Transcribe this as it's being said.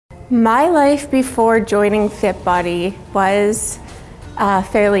My life before joining FitBody was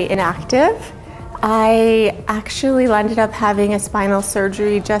fairly inactive. I actually ended up having a spinal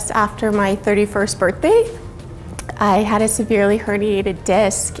surgery just after my 31st birthday. I had a severely herniated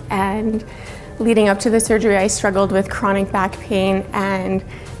disc, and leading up to the surgery I struggled with chronic back pain and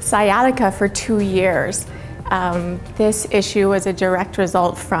sciatica for 2 years. This issue was a direct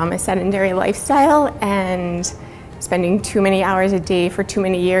result from a sedentary lifestyle and spending too many hours a day for too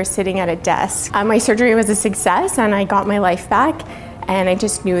many years sitting at a desk. My surgery was a success and I got my life back, and I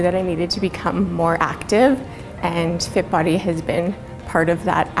just knew that I needed to become more active, and FitBody has been part of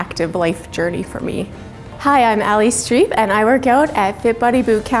that active life journey for me. Hi, I'm Ali Streep and I work out at FitBody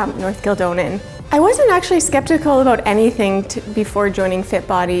Bootcamp North Kildonan. I wasn't actually skeptical about anything before joining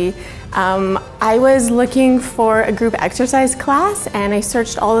FitBody. I was looking for a group exercise class and I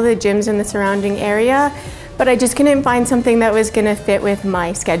searched all of the gyms in the surrounding area, but I just couldn't find something that was gonna fit with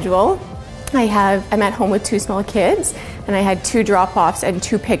my schedule. I'm at home with 2 small kids and I had 2 drop-offs and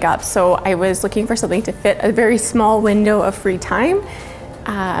 2 pickups, so I was looking for something to fit a very small window of free time,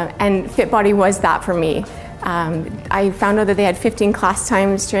 and FitBody was that for me. I found out that they had 15 class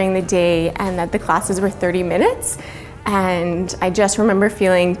times during the day and that the classes were 30 minutes. And I just remember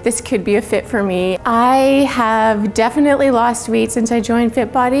feeling this could be a fit for me. I have definitely lost weight since I joined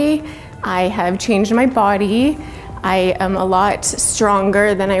FitBody. I have changed my body. I am a lot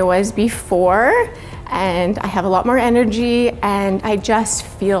stronger than I was before, and I have a lot more energy, and I just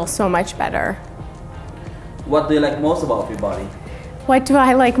feel so much better. What do you like most about FitBody? What do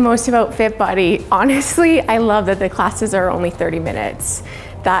I like most about FitBody? Honestly, I love that the classes are only 30 minutes.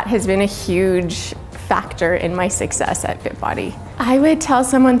 That has been a huge factor in my success at FitBody. I would tell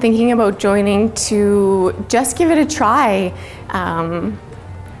someone thinking about joining to just give it a try.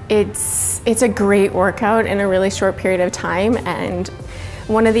 It's a great workout in a really short period of time, and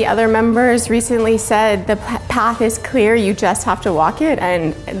one of the other members recently said the path is clear, you just have to walk it,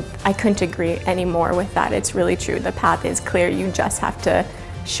 and I couldn't agree any more with that. It's really true. The path is clear, you just have to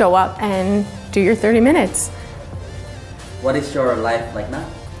show up and do your 30 minutes. What is your life like now?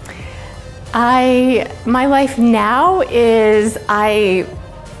 My life now is I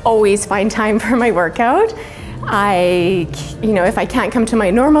always find time for my workout. If I can't come to my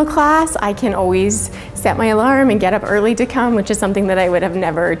normal class, I can always set my alarm and get up early to come, which is something that I would have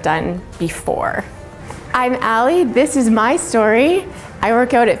never done before. I'm Ali, this is my story. I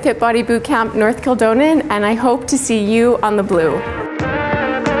work out at FitBody Bootcamp North Kildonan, and I hope to see you on the blue.